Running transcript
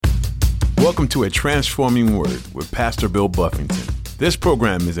Welcome to A Transforming Word with Pastor Bill Buffington. This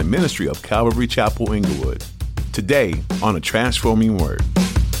program is a ministry of Calvary Chapel, Inglewood. Today on A Transforming Word.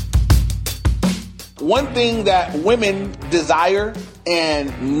 One thing that women desire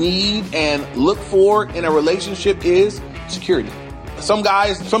and need and look for in a relationship is security. Some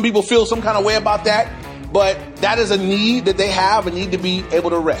people feel some kind of way about that, but that is a need that they have and need to be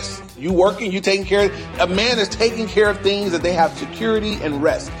able to rest. You working, you taking care of, a man is taking care of things that they have security and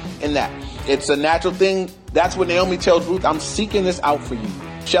rest in that. It's a natural thing. That's what Naomi tells Ruth, I'm seeking this out for you.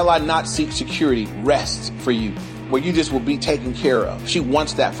 Shall I not seek security, rest for you, where you just will be taken care of? She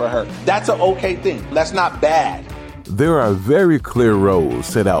wants that for her. That's an okay thing. That's not bad. There are very clear roles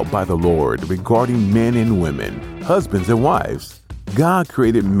set out by the Lord regarding men and women, husbands and wives. God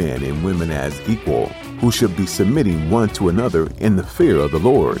created men and women as equal, who should be submitting one to another in the fear of the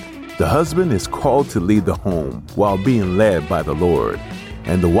Lord. The husband is called to lead the home while being led by the Lord,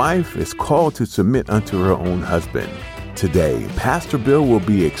 and the wife is called to submit unto her own husband. Today, Pastor Bill will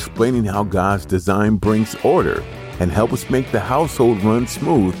be explaining how God's design brings order and help us make the household run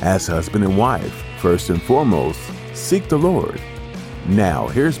smooth as husband and wife. First and foremost, seek the Lord. Now,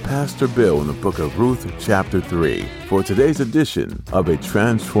 here's Pastor Bill in the book of Ruth, chapter 3, for today's edition of A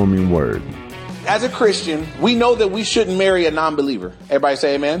Transforming Word. As a Christian, we know that we shouldn't marry a non-believer. Everybody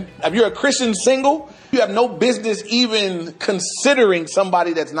say amen. If you're a Christian single, you have no business even considering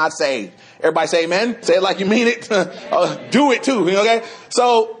somebody that's not saved. Everybody say amen. Say it like you mean it. Do it too. Okay.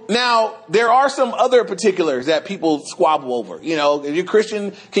 So now there are some other particulars that people squabble over. You know, if you're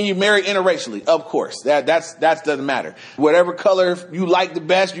Christian, can you marry interracially? Of course. That doesn't matter. Whatever color you like the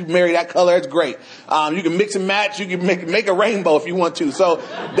best, you marry that color. It's great. You can mix and match. You can make a rainbow if you want to. So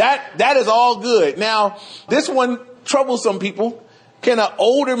that is all good. Now, this one troubles some people. Can an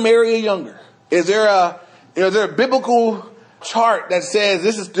older marry a younger? Is there a biblical chart that says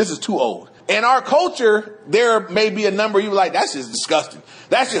this is too old? In our culture, there may be a number you're like, that's just disgusting.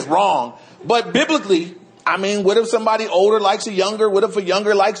 That's just wrong. But biblically, I mean, what if somebody older likes a younger? What if a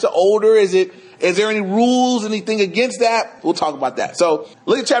younger likes an older? Is there any rules, anything against that? We'll talk about that. So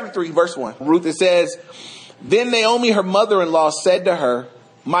look at chapter 3, verse 1. Ruth, it says, Then Naomi, her mother-in-law, said to her,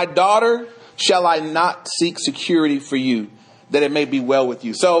 My daughter, shall I not seek security for you, that it may be well with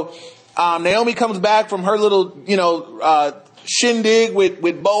you? So Naomi comes back from her little, shindig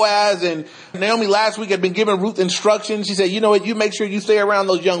with Boaz, and Naomi last week had been giving Ruth instructions. She said, you know what, you make sure you stay around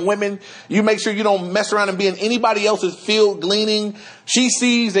those young women. You make sure you don't mess around and be in anybody else's field gleaning. She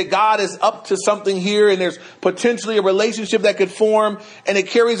sees that God is up to something here, and there's potentially a relationship that could form. And it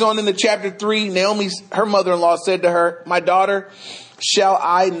carries on into chapter 3. Her mother-in-law said to her, My daughter, shall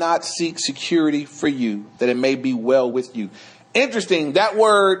I not seek security for you, that it may be well with you? Interesting, that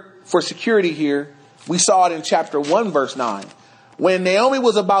word for security here, we saw it in chapter 1, verse 9. When Naomi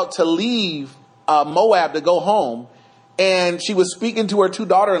was about to leave Moab to go home, and she was speaking to her two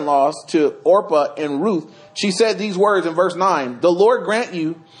daughter-in-laws, to Orpah and Ruth, she said these words in verse 9, The Lord grant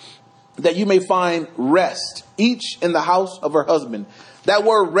you that you may find rest, each in the house of her husband. That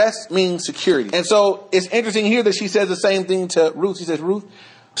word rest means security. And so it's interesting here that she says the same thing to Ruth. She says, Ruth,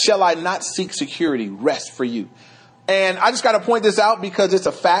 shall I not seek security, rest for you? And I just got to point this out because it's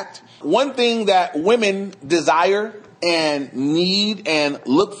a fact. One thing that women desire and need and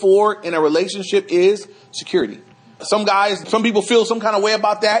look for in a relationship is security. Some people feel some kind of way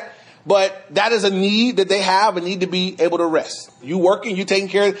about that, but that is a need that they have and need to be able to rest. You working, you taking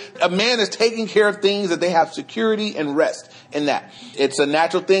care of, a man is taking care of things that they have security and rest in that. It's a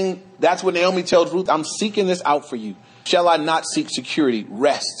natural thing. That's what Naomi tells Ruth, I'm seeking this out for you. Shall I not seek security,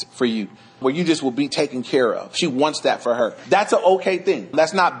 rest for you, where you just will be taken care of? She wants that for her. That's an okay thing.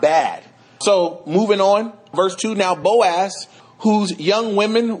 That's not bad. So moving on, verse 2. Now Boaz, whose young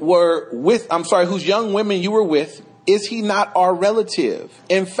women you were with, is he not our relative?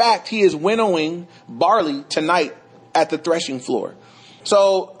 In fact, he is winnowing barley tonight at the threshing floor.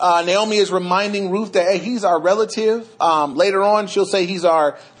 So Naomi is reminding Ruth that, hey, he's our relative. Later on, she'll say he's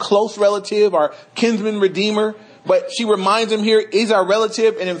our close relative, our kinsman redeemer. But she reminds him here, he's our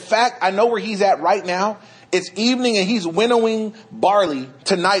relative. And in fact, I know where he's at right now. It's evening and he's winnowing barley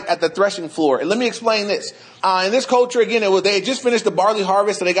tonight at the threshing floor. And let me explain this. In this culture, again, they had just finished the barley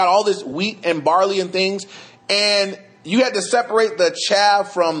harvest. So they got all this wheat and barley and things. And you had to separate the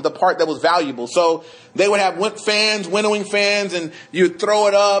chaff from the part that was valuable. So they would have winnowing fans, and you'd throw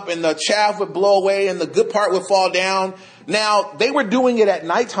it up and the chaff would blow away and the good part would fall down. Now, they were doing it at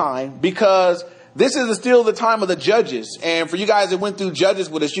nighttime because this is still the time of the judges. And for you guys that went through Judges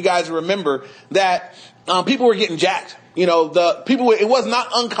with us, you guys remember that people were getting jacked. You know, it was not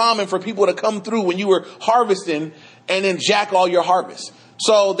uncommon for people to come through when you were harvesting and then jack all your harvest.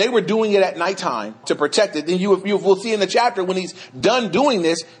 So they were doing it at nighttime to protect it. Then you will see in the chapter when he's done doing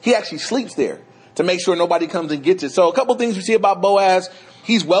this, he actually sleeps there to make sure nobody comes and gets it. So a couple things we see about Boaz.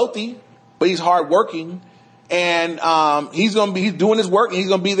 He's wealthy, but he's hardworking. And he's doing his work, and he's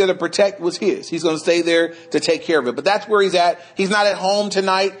going to be there to protect what's his. He's going to stay there to take care of it. But that's where he's at. He's not at home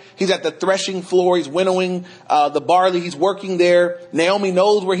tonight. He's at the threshing floor. He's winnowing the barley. He's working there. Naomi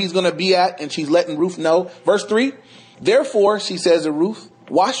knows where he's going to be at, and she's letting Ruth know. Verse 3, therefore, she says to Ruth,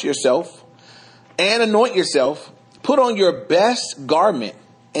 wash yourself and anoint yourself. Put on your best garment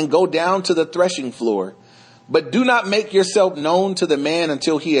and go down to the threshing floor. But do not make yourself known to the man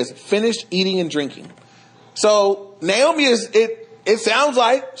until he has finished eating and drinking. So Naomi it sounds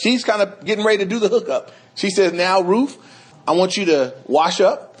like she's kind of getting ready to do the hookup. She says, now, Ruth, I want you to wash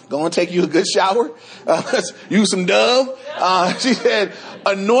up. Go and take you a good shower. Use some Dove. She said,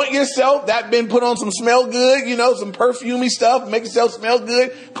 anoint yourself. That been put on some smell good, some perfumey stuff. Make yourself smell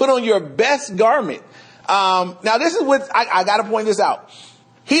good. Put on your best garment. Now, this is what I got to point this out.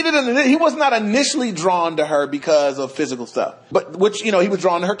 He was not initially drawn to her because of physical stuff, but he was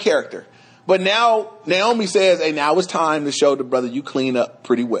drawn to her character. But now Naomi says, hey, now it's time to show the brother you clean up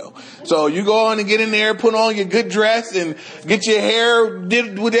pretty well. So you go on and get in there, put on your good dress and get your hair,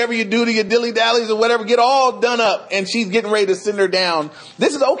 did whatever you do to your dilly dallies or whatever, get all done up. And she's getting ready to send her down.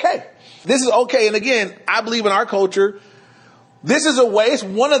 This is okay. This is okay. And again, I believe in our culture, this is a way, it's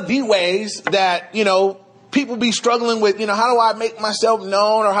one of the ways that, people be struggling with, how do I make myself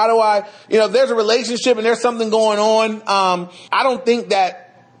known, or how do I, if there's a relationship and there's something going on. I don't think that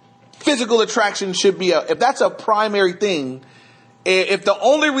physical attraction should be if that's a primary thing. If the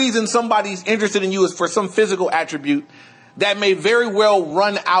only reason somebody's interested in you is for some physical attribute, that may very well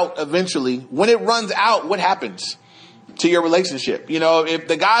run out eventually. When it runs out, what happens to your relationship? If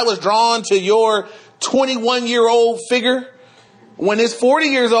the guy was drawn to your 21-year-old figure, when it's 40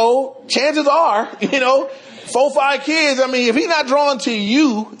 years old, chances are, 4-5 kids. I mean, if he's not drawn to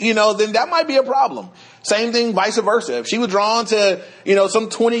you, then that might be a problem. Same thing, vice versa. If she was drawn to, some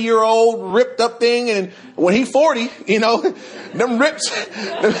 20-year-old ripped up thing, and when he's 40, them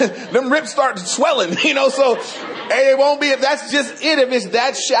rips start swelling, so hey, it won't be, if that's just it, if it's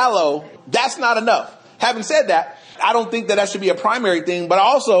that shallow, that's not enough. Having said that, I don't think that should be a primary thing, but I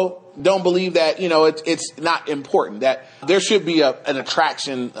also don't believe that, it's not important, that there should be an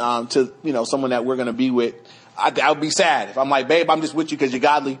attraction, to, someone that we're going to be with. I would be sad if I'm like, babe, I'm just with you because you're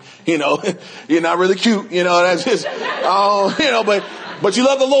godly, you're not really cute, that's just, but you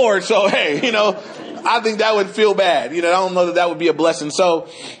love the Lord. So, hey, I think that would feel bad. I don't know that would be a blessing. So,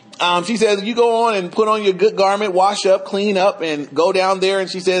 she says, you go on and put on your good garment, wash up, clean up, and go down there. And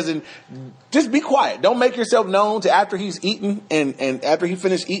she says, and just be quiet. Don't make yourself known to after he's eaten and after he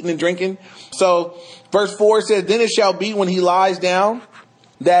finished eating and drinking. So verse 4 says, then it shall be when he lies down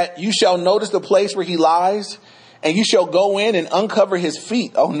that you shall notice the place where he lies, and you shall go in and uncover his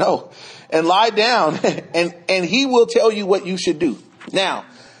feet. Oh no. And lie down and he will tell you what you should do. Now,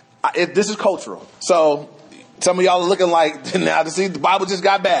 this is cultural. So some of y'all are looking like, now to see the Bible just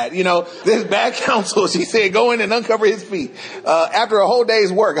got bad. This is bad counsel. She said, go in and uncover his feet. After a whole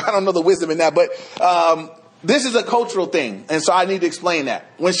day's work. I don't know the wisdom in that, but, this is a cultural thing. And so I need to explain that.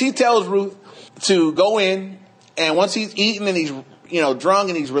 When she tells Ruth to go in, and once he's eaten and he's, drunk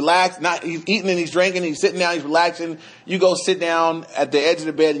and he's relaxed, he's eating and he's drinking, he's sitting down, he's relaxing, you go sit down at the edge of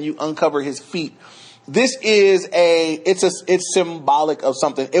the bed and you uncover his feet. This is it's symbolic of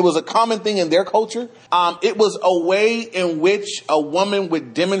something. It was a common thing in their culture. It was a way in which a woman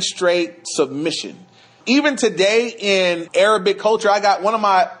would demonstrate submission. Even today in Arabic culture, I got one of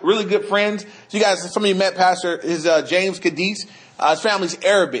my really good friends. You guys, some of you met Pastor, is James Cadiz. His family's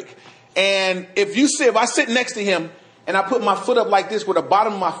Arabic. And if I sit next to him and I put my foot up like this where the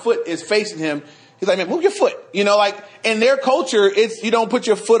bottom of my foot is facing him, he's like, man, move your foot. In their culture, it's, you don't put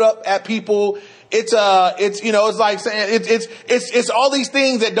your foot up at people. It's like saying it's all these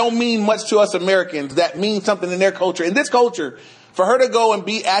things that don't mean much to us Americans that mean something in their culture. In this culture, for her to go and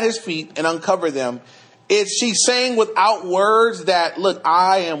be at his feet and uncover them, she's saying without words that, look,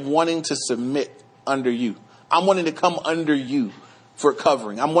 I am wanting to submit under you. I'm wanting to come under you for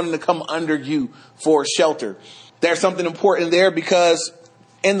covering. I'm wanting to come under you for shelter. There's something important there because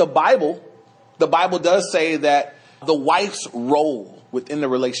in the Bible does say that the wife's role within the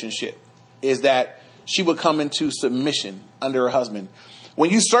relationship is that she would come into submission under her husband.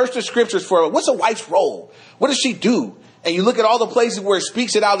 When you search the scriptures for what's a wife's role, what does she do? And you look at all the places where it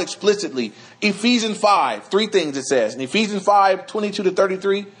speaks it out explicitly. Ephesians 5, 3 things it says. In Ephesians 5, 22 to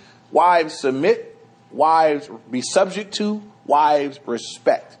 33, wives submit, wives be subject to, wives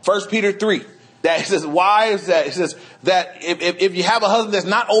respect. 1 Peter 3, That it says, wives, that it says that if you have a husband that's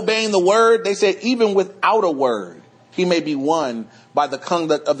not obeying the word, they say even without a word, he may be won by the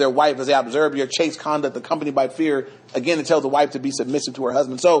conduct of their wife as they observe your chaste conduct accompanied by fear. Again, it tells the wife to be submissive to her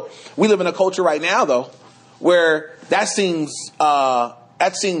husband. So we live in a culture right now, though, where that seems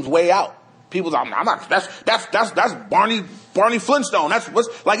way out. People say, I'm not, that's Barney Flintstone. That's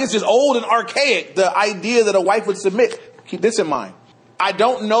what's like, it's just old and archaic. The idea that a wife would submit. Keep this in mind. I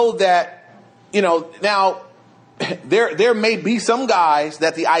don't know that, now there may be some guys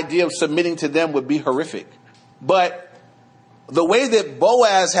that the idea of submitting to them would be horrific, but the way that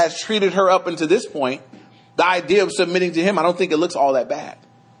Boaz has treated her up until this point, the idea of submitting to him, I don't think it looks all that bad.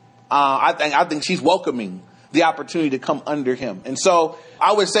 I think she's welcoming the opportunity to come under him. And so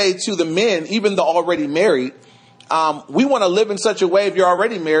I would say to the men, even the already married, we want to live in such a way. If you're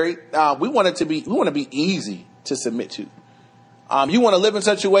already married, we want to be easy to submit to. You want to live in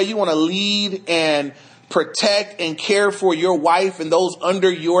such a way. You want to lead and protect and care for your wife and those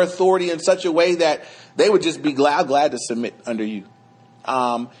under your authority in such a way that they would just be glad to submit under you.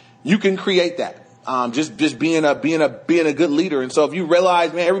 You can create that. Just being a good leader. And so if you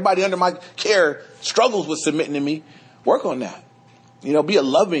realize, man, everybody under my care struggles with submitting to me, work on that. Be a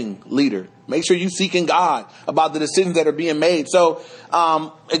loving leader. Make sure you seeking God about the decisions that are being made. So,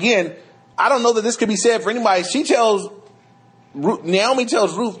 again, I don't know that this could be said for anybody. Naomi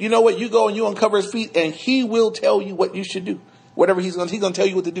tells Ruth, you know what? You go and you uncover his feet and he will tell you what you should do. Whatever he's going to tell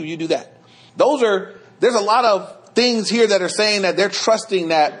you what to do. You do that. There's a lot of things here that are saying that they're trusting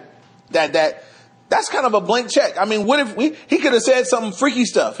that's kind of a blank check. I mean, what if he could have said something freaky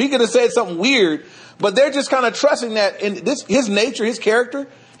stuff. He could have said something weird, but they're just kind of trusting that in his nature, his character,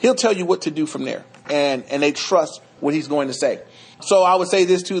 he'll tell you what to do from there. And they trust what he's going to say. So I would say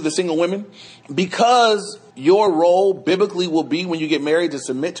this to the single women, because your role biblically will be when you get married to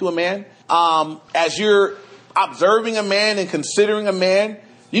submit to a man. As you're observing a man and considering a man,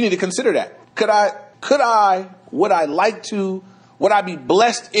 you need to consider that. Would I be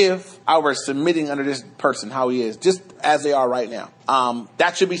blessed if I were submitting under this person, how he is, just as they are right now?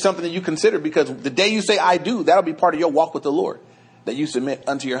 That should be something that you consider, because the day you say I do, that'll be part of your walk with the Lord, that you submit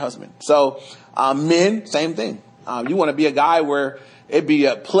unto your husband. So men, same thing. You want to be a guy where it'd be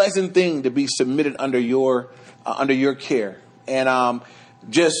a pleasant thing to be submitted under your care. And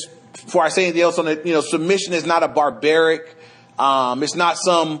just before I say anything else on it, submission is not a barbaric. It's not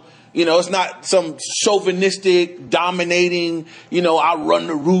some. It's not some chauvinistic, dominating, I run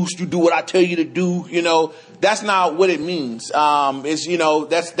the roost, you do what I tell you to do, that's not what it means.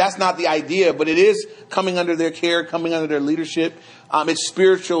 That's not the idea, but it is coming under their care, coming under their leadership. It's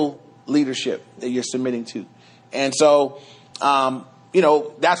spiritual leadership that you're submitting to. And so,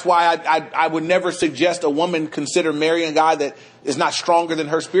 that's why I would never suggest a woman consider marrying a guy that is not stronger than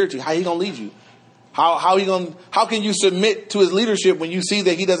her spiritually. How he gonna lead you? How can you submit to his leadership when you see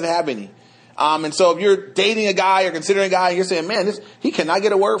that he doesn't have any? And so if you're dating a guy or considering a guy and you're saying, man, he cannot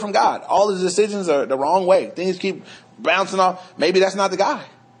get a word from God. All his decisions are the wrong way. Things keep bouncing off. Maybe that's not the guy.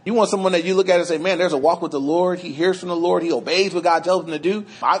 You want someone that you look at and say, man, there's a walk with the Lord. He hears from the Lord. He obeys what God tells him to do.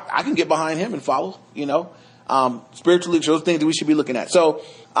 I can get behind him and follow, spiritually, those things that we should be looking at. So,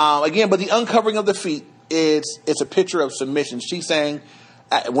 again, but the uncovering of the feet, it's a picture of submission. She's saying,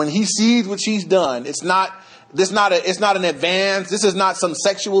 when he sees what she's done, it's not an advance. This is not some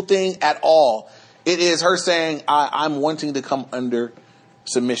sexual thing at all. It is her saying, I'm wanting to come under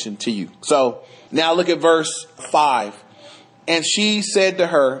submission to you. So now look at verse 5. And she said to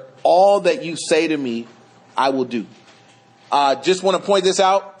her, all that you say to me, I will do. Just want to point this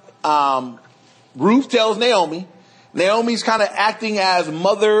out. Ruth tells Naomi. Naomi's kind of acting as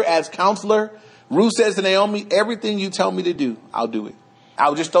mother, as counselor. Ruth says to Naomi, everything you tell me to do, I'll do it.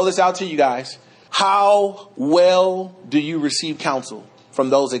 I'll just throw this out to you guys. How well do you receive counsel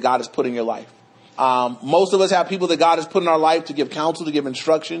from those that God has put in your life? Most of us have people that God has put in our life to give counsel, to give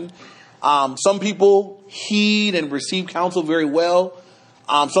instruction. Some people heed and receive counsel very well.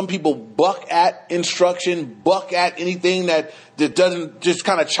 Some people buck at instruction, buck at anything that doesn't, just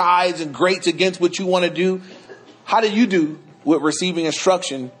kind of chides and grates against what you want to do. How do you do with receiving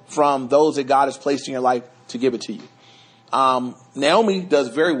instruction from those that God has placed in your life to give it to you? Naomi does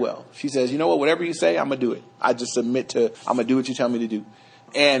very well. She says, you know what, whatever you say, I'm going to do it. I just submit I'm going to do what you tell me to do.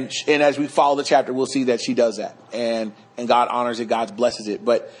 And as we follow the chapter, we'll see that she does that, and God honors it. God blesses it.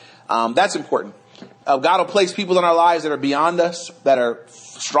 But, that's important. God will place people in our lives that are beyond us, that are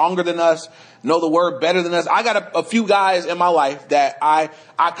stronger than us, know the word better than us. I got a few guys in my life that I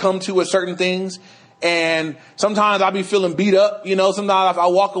come to with certain things, and sometimes I'll be feeling beat up. Sometimes I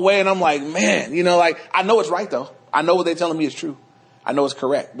walk away and I'm like, man, I know it's right though. I know what they're telling me is true. I know it's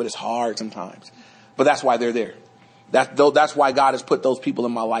correct, but it's hard sometimes. But that's why they're there. That's why God has put those people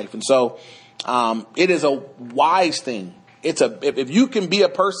in my life. And so it is a wise thing. If you can be a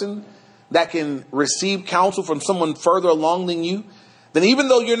person that can receive counsel from someone further along than you, then even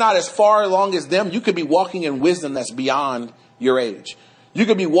though you're not as far along as them, you could be walking in wisdom that's beyond your age. You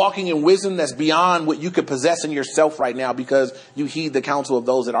could be walking in wisdom that's beyond what you could possess in yourself right now because you heed the counsel of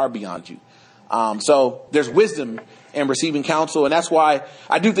those that are beyond you. So there's wisdom in receiving counsel. And that's why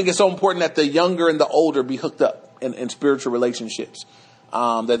I do think it's so important that the younger and the older be hooked up in spiritual relationships,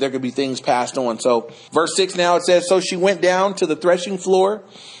 that there could be things passed on. So verse 6 now it says, so she went down to the threshing floor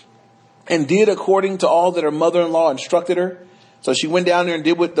and did according to all that her mother-in-law instructed her. So she went down there and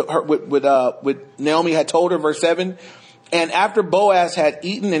did what Naomi had told her. Verse 7. And after Boaz had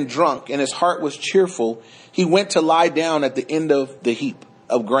eaten and drunk and his heart was cheerful, he went to lie down at the end of the heap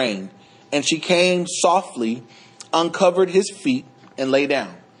of grain. And she came softly, uncovered his feet, and lay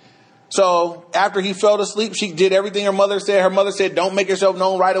down. So after he fell asleep, she did everything her mother said. Her mother said, don't make yourself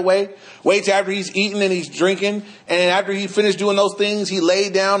known right away. Wait till after he's eaten and he's drinking. And after he finished doing those things, he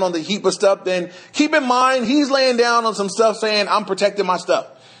laid down on the heap of stuff. Then keep in mind, he's laying down on some stuff saying, I'm protecting my stuff.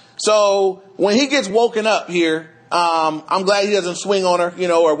 So when he gets woken up here, I'm glad he doesn't swing on her,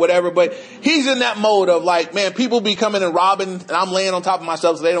 or whatever. But he's in that mode of like, man, people be coming and robbing and I'm laying on top of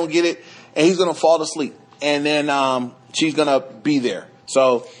myself so they don't get it. And he's going to fall asleep. And then she's going to be there.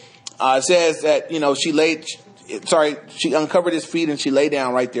 So it says that, she uncovered his feet and she lay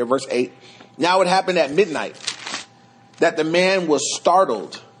down right there. Verse 8. Now it happened at midnight that the man was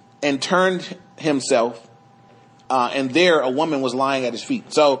startled and turned himself. And there a woman was lying at his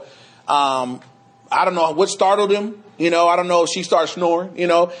feet. So I don't know what startled him. I don't know if she started snoring.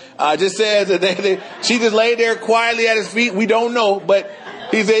 Just says that she just laid there quietly at his feet. We don't know, but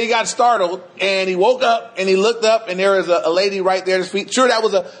he said he got startled and he woke up and he looked up and there was a lady right there at his feet. Sure, that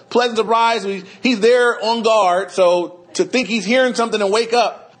was a pleasant surprise. He's there on guard. So to think he's hearing something and wake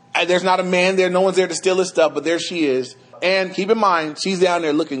up, there's not a man there. No one's there to steal his stuff, but there she is. And keep in mind, she's down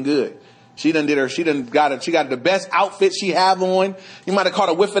there looking good. She got the best outfit she have on. You might have caught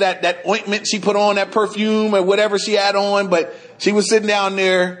a whiff of that ointment she put on, that perfume or whatever she had on, but she was sitting down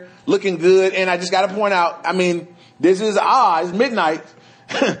there looking good. And I just got to point out, this is it's midnight.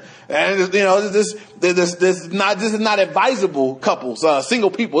 And this is not advisable couples, single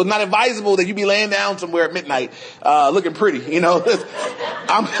people. It's not advisable that you be laying down somewhere at midnight, looking pretty.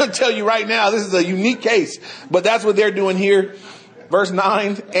 I'm going to tell you right now, this is a unique case, but that's what they're doing here. Verse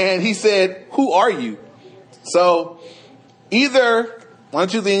 9, and he said, who are you? So either one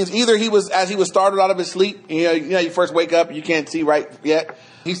of two things, either he was startled out of his sleep. You first wake up, you can't see right yet.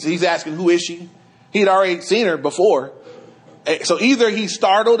 He's asking, who is she? He had already seen her before. So either he's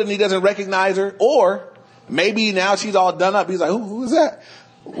startled and he doesn't recognize her, or maybe now she's all done up. He's like, who is that?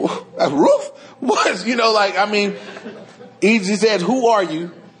 Ruth? What? He said, who are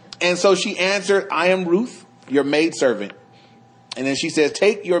you? And so she answered, I am Ruth, your maidservant. And then she says,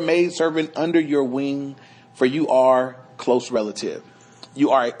 take your maidservant under your wing, for you are close relative.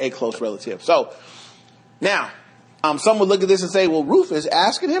 You are a close relative. So now, some would look at this and say, well, Ruth is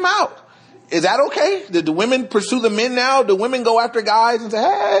asking him out. Is that okay? Did the women pursue the men now? Do women go after guys and say,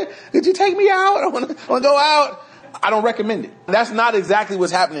 hey, could you take me out? I want to go out. I don't recommend it. That's not exactly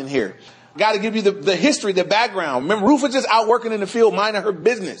what's happening here. Got to give you the history, the background. Remember, Ruth was just out working in the field, minding her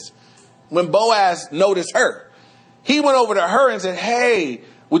business, when Boaz noticed her. He went over to her and said, hey,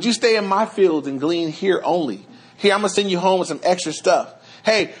 would you stay in my fields and glean here only? Here, I'm going to send you home with some extra stuff.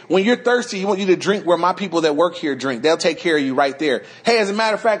 Hey, when you're thirsty, I want you to drink where my people that work here drink. They'll take care of you right there. Hey, as a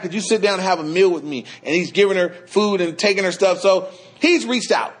matter of fact, could you sit down and have a meal with me? And he's giving her food and taking her stuff. So he's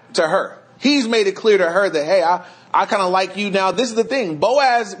reached out to her. He's made it clear to her that, hey, I kind of like you. Now, this is the thing.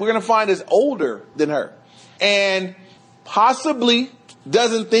 Boaz, we're going to find, is older than her. And possibly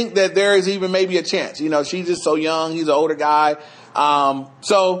doesn't think that there is even maybe a chance. She's just so young. He's an older guy.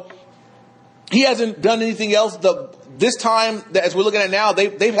 So he hasn't done anything else. This time, as we're looking at now,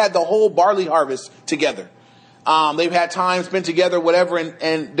 they've had the whole barley harvest together. They've had time spent together, whatever.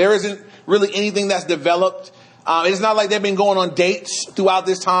 And there isn't really anything that's developed. It's not like they've been going on dates throughout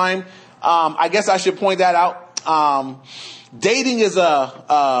this time. I guess I should point that out. Dating is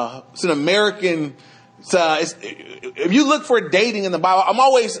it's an American. If you look for dating in the Bible, I'm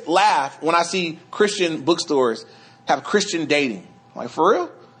always laugh when I see Christian bookstores have Christian dating. Like, for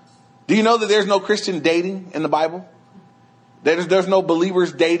real? Do you know that there's no Christian dating in the Bible? There's no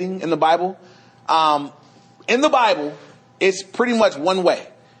believers dating in the Bible. In the Bible, it's pretty much one way.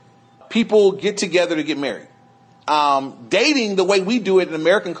 People get together to get married. Dating, the way we do it in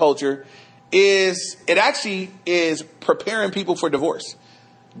American culture, is it actually is preparing people for divorce.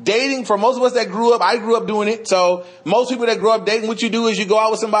 Dating, for most of us that grew up, I grew up doing it. So most people that grow up dating, what you do is you go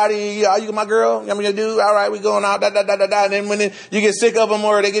out with somebody, are you my girl? I'm your dude. All right, we going out, And then when you get sick of them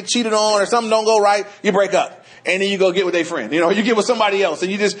or they get cheated on or something don't go right, you break up. And then you go get with their friend. You get with somebody else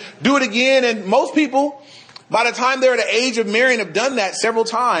and you just do it again. And most people, by the time they're at the age of marrying, have done that several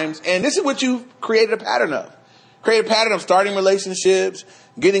times. And this is what you've created a pattern of. Create a pattern of starting relationships,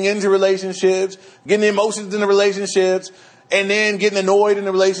 getting into relationships, getting emotions in the relationships, and then getting annoyed in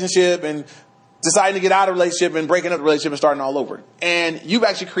the relationship and deciding to get out of the relationship and breaking up the relationship and starting all over. And you've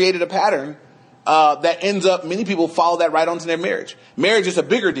actually created a pattern that ends up, many people follow that right onto their marriage. Marriage is a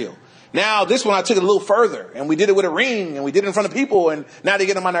bigger deal. Now, this one I took it a little further, and we did it with a ring, and we did it in front of people, and now they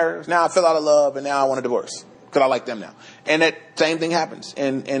get on my nerves. Now I fell out of love, and now I want a divorce because I like them now. And that same thing happens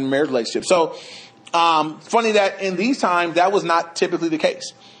in marriage relationships. So funny that in these times, that was not typically the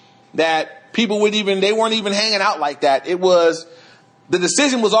case. That people they weren't even hanging out like that. It was, the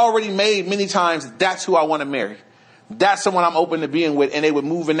decision was already made many times. That's who I want to marry. That's someone I'm open to being with. And they would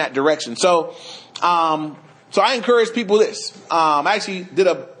move in that direction. So I encourage people this. I actually did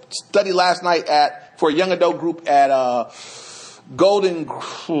a study last night for a young adult group at, Golden,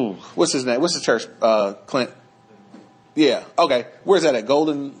 what's his name? What's the church, Clint? Yeah. Okay. Where's that at?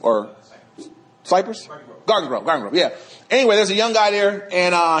 Golden or Cypress? Garden Grove. Yeah. Anyway, there's a young guy there,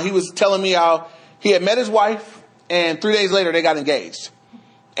 and he was telling me how he had met his wife, and 3 days later they got engaged.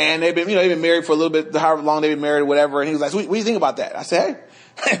 And they've been married for a little bit, however long they've been married or whatever. And he was like, "What do you think about that?" I said,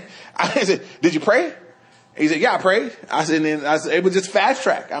 "Hey," I said, "Did you pray?" He said, "Yeah, I prayed." I said, "It was just fast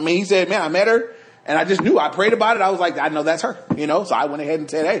track." I mean, he said, "Man, I met her, and I just knew. I prayed about it. I was like, I know that's her, So I went ahead and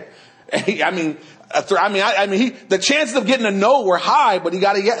said, hey." The chances of getting a no were high, but he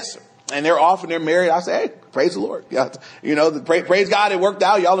got a yes. And they're off and they're married. I say, hey, praise the Lord. Yeah, praise God, it worked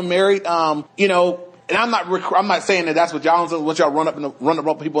out. Y'all are married. And I'm not saying that that's what y'all do. Once y'all run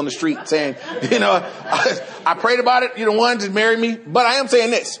up people in the street saying, I prayed about it. You're the one to marry me. But I am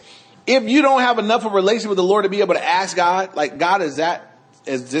saying this: if you don't have enough of a relationship with the Lord to be able to ask God, like, God, is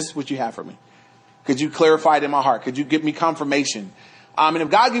this what you have for me? Could you clarify it in my heart? Could you give me confirmation? And if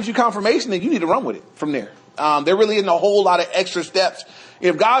God gives you confirmation, then you need to run with it from there. There really isn't a whole lot of extra steps.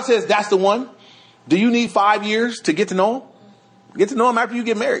 If God says that's the one, do you need 5 years to get to know him? Get to know him after you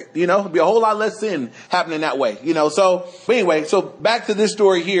get married. It'll be a whole lot less sin happening that way. So back to this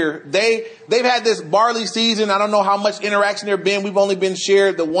story here. They've had this barley season. I don't know how much interaction there been. We've only been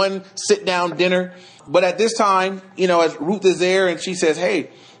shared the one sit down dinner. But at this time, as Ruth is there and she says, hey,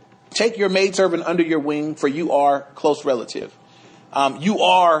 take your maidservant under your wing, for you are close relative. You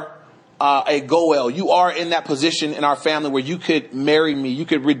are a Goel. You are in that position in our family where you could marry me. You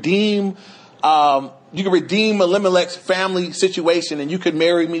could redeem Elimelech's family situation, and you could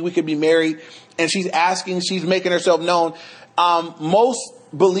marry me. We could be married. And she's making herself known. Most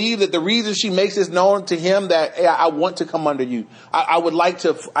believe that the reason she makes this known to him that, hey, I want to come under you. I'd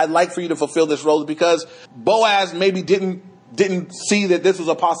like for you to fulfill this role, because Boaz maybe didn't see that this was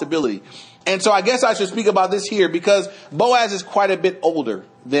a possibility. And so I guess I should speak about this here, because Boaz is quite a bit older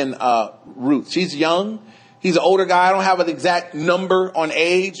than Ruth. She's young. He's an older guy. I don't have an exact number on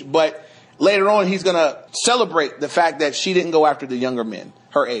age, but later on he's going to celebrate the fact that she didn't go after the younger men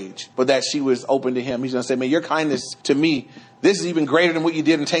her age, but that she was open to him. He's going to say, man, your kindness to me, this is even greater than what you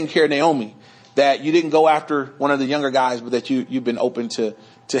did in taking care of Naomi, that you didn't go after one of the younger guys, but that you've been open to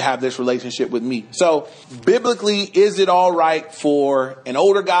have this relationship with me. So biblically, is it all right for an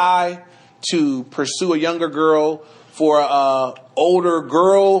older guy to pursue a younger girl, for a older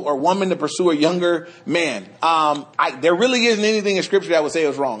girl or woman to pursue a younger man? There really isn't anything in scripture that would say it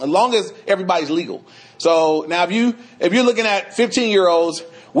was wrong, as long as everybody's legal. So now if you're looking at 15-year-olds,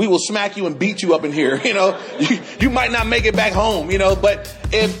 we will smack you and beat you up in here. You might not make it back home, but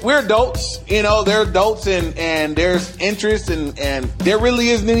if we're adults, they're adults and there's interest and there really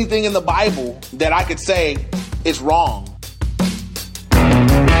isn't anything in the Bible that I could say is wrong.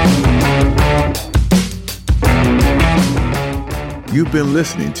 You've been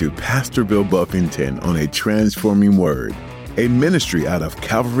listening to Pastor Bill Buffington on A Transforming Word, a ministry out of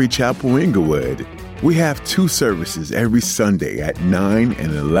Calvary Chapel, Inglewood. We have 2 services every Sunday at 9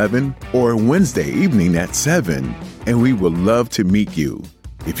 and 11, or Wednesday evening at 7, and we would love to meet you.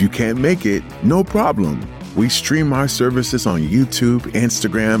 If you can't make it, no problem. We stream our services on YouTube,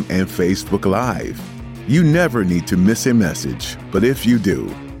 Instagram, and Facebook Live. You never need to miss a message, but if you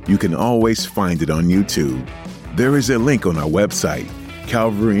do, you can always find it on YouTube. There is a link on our website,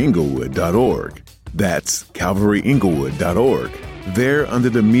 calvaryinglewood.org. That's calvaryinglewood.org. There, under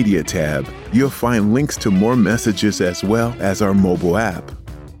the Media tab, you'll find links to more messages as well as our mobile app.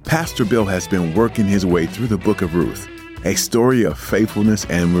 Pastor Bill has been working his way through the book of Ruth, a story of faithfulness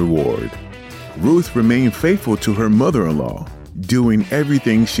and reward. Ruth remained faithful to her mother-in-law, doing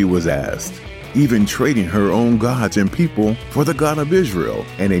everything she was asked, even trading her own gods and people for the God of Israel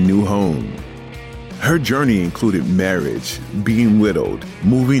and a new home. Her journey included marriage, being widowed,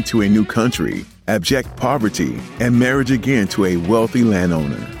 moving to a new country, abject poverty, and marriage again to a wealthy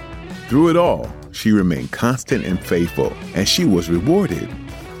landowner. Through it all, she remained constant and faithful, and she was rewarded.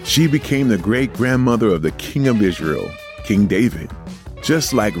 She became the great-grandmother of the King of Israel, King David.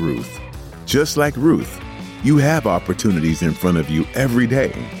 Just like Ruth, you have opportunities in front of you every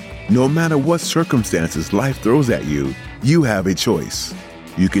day. No matter what circumstances life throws at you, you have a choice.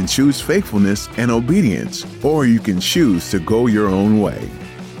 You can choose faithfulness and obedience, or you can choose to go your own way.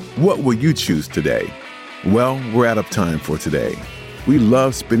 What will you choose today? Well, we're out of time for today. We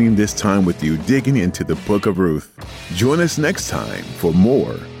love spending this time with you digging into the book of Ruth. Join us next time for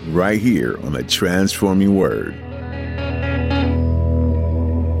more right here on the Transforming Word.